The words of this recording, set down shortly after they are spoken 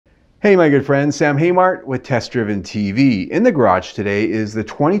Hey my good friends, Sam Haymart with TestDrivenTV. In the garage today is the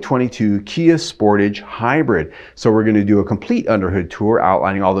 2022 Kia Sportage Hybrid. So we're going to do a complete underhood tour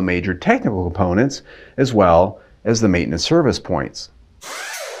outlining all the major technical components as well as the maintenance service points.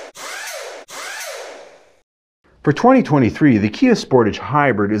 For 2023, the Kia Sportage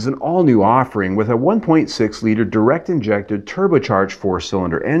Hybrid is an all-new offering with a 1.6-liter direct-injected turbocharged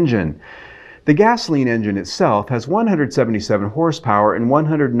 4-cylinder engine. The gasoline engine itself has 177 horsepower and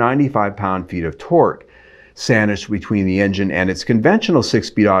 195 pound-feet of torque. Sandwiched between the engine and its conventional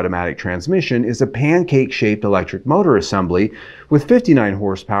 6-speed automatic transmission is a pancake-shaped electric motor assembly with 59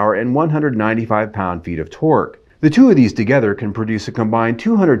 horsepower and 195 pound-feet of torque. The two of these together can produce a combined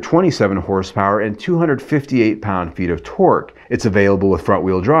 227 horsepower and 258 pound-feet of torque. It's available with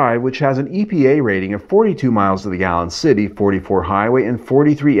front-wheel drive, which has an EPA rating of 42 miles to the gallon city, 44 highway, and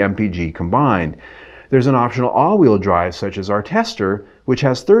 43 mpg combined. There's an optional all-wheel drive such as our Tester, which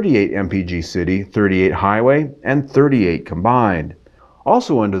has 38 mpg city, 38 highway, and 38 combined.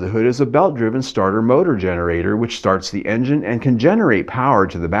 Also under the hood is a belt-driven starter motor generator which starts the engine and can generate power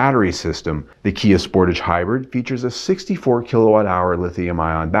to the battery system. The Kia Sportage Hybrid features a 64 kilowatt-hour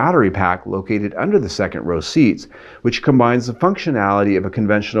lithium-ion battery pack located under the second row seats, which combines the functionality of a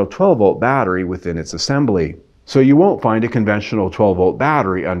conventional 12-volt battery within its assembly. So you won't find a conventional 12-volt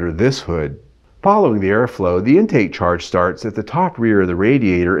battery under this hood. Following the airflow, the intake charge starts at the top rear of the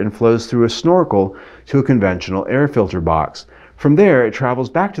radiator and flows through a snorkel to a conventional air filter box. From there, it travels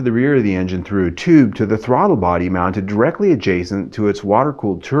back to the rear of the engine through a tube to the throttle body mounted directly adjacent to its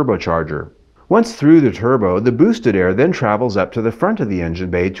water-cooled turbocharger. Once through the turbo, the boosted air then travels up to the front of the engine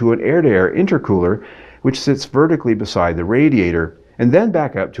bay to an air-to-air intercooler which sits vertically beside the radiator, and then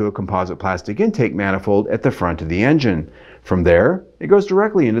back up to a composite plastic intake manifold at the front of the engine. From there, it goes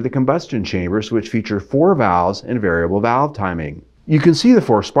directly into the combustion chambers, which feature 4 valves and variable valve timing. You can see the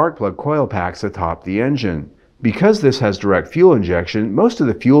 4 spark plug coil packs atop the engine. Because this has direct fuel injection, most of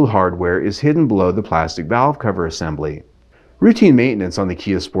the fuel hardware is hidden below the plastic valve cover assembly. Routine maintenance on the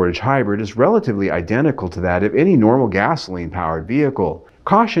Kia Sportage Hybrid is relatively identical to that of any normal gasoline-powered vehicle.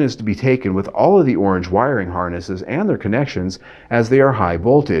 Caution is to be taken with all of the orange wiring harnesses and their connections, as they are high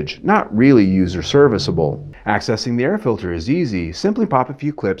voltage, not really user serviceable. Accessing the air filter is easy. Simply pop a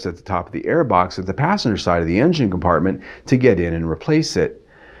few clips at the top of the air box at the passenger side of the engine compartment to get in and replace it.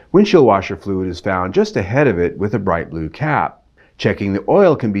 Windshield washer fluid is found just ahead of it with a bright blue cap. Checking the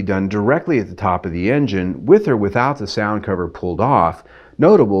oil can be done directly at the top of the engine, with or without the sound cover pulled off,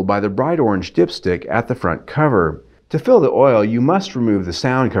 notable by the bright orange dipstick at the front cover. To fill the oil, you must remove the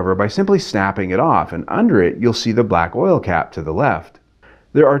sound cover by simply snapping it off, and under it you'll see the black oil cap to the left.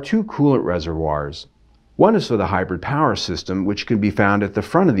 There are 2 coolant reservoirs. One is for the hybrid power system, which can be found at the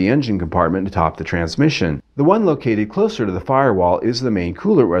front of the engine compartment atop the transmission. The one located closer to the firewall is the main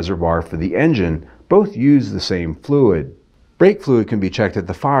coolant reservoir for the engine. Both use the same fluid. Brake fluid can be checked at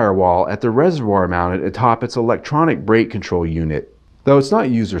the firewall at the reservoir mounted atop its electronic brake control unit. Though it's not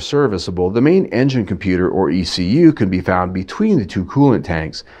user serviceable, the main engine computer or ECU can be found between the 2 coolant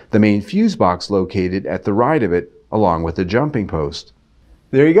tanks, the main fuse box located at the right of it, along with the jumping post.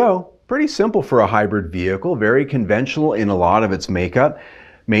 There you go. Pretty simple for a hybrid vehicle, very conventional in a lot of its makeup.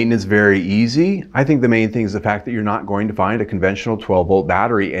 Maintenance very easy. I think the main thing is the fact that you're not going to find a conventional 12-volt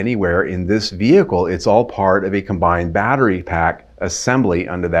battery anywhere in this vehicle. It's all part of a combined battery pack assembly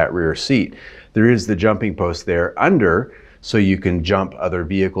under that rear seat. There is the jumping post there under, so you can jump other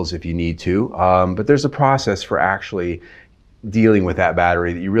vehicles if you need to, but there's a process for actually dealing with that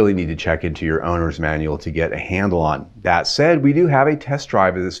battery that you really need to check into your owner's manual to get a handle on. That said, we do have a test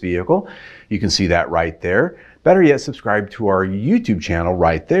drive of this vehicle. You can see that right there. Better yet, subscribe to our YouTube channel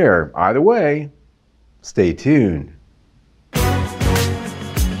right there. Either way, stay tuned.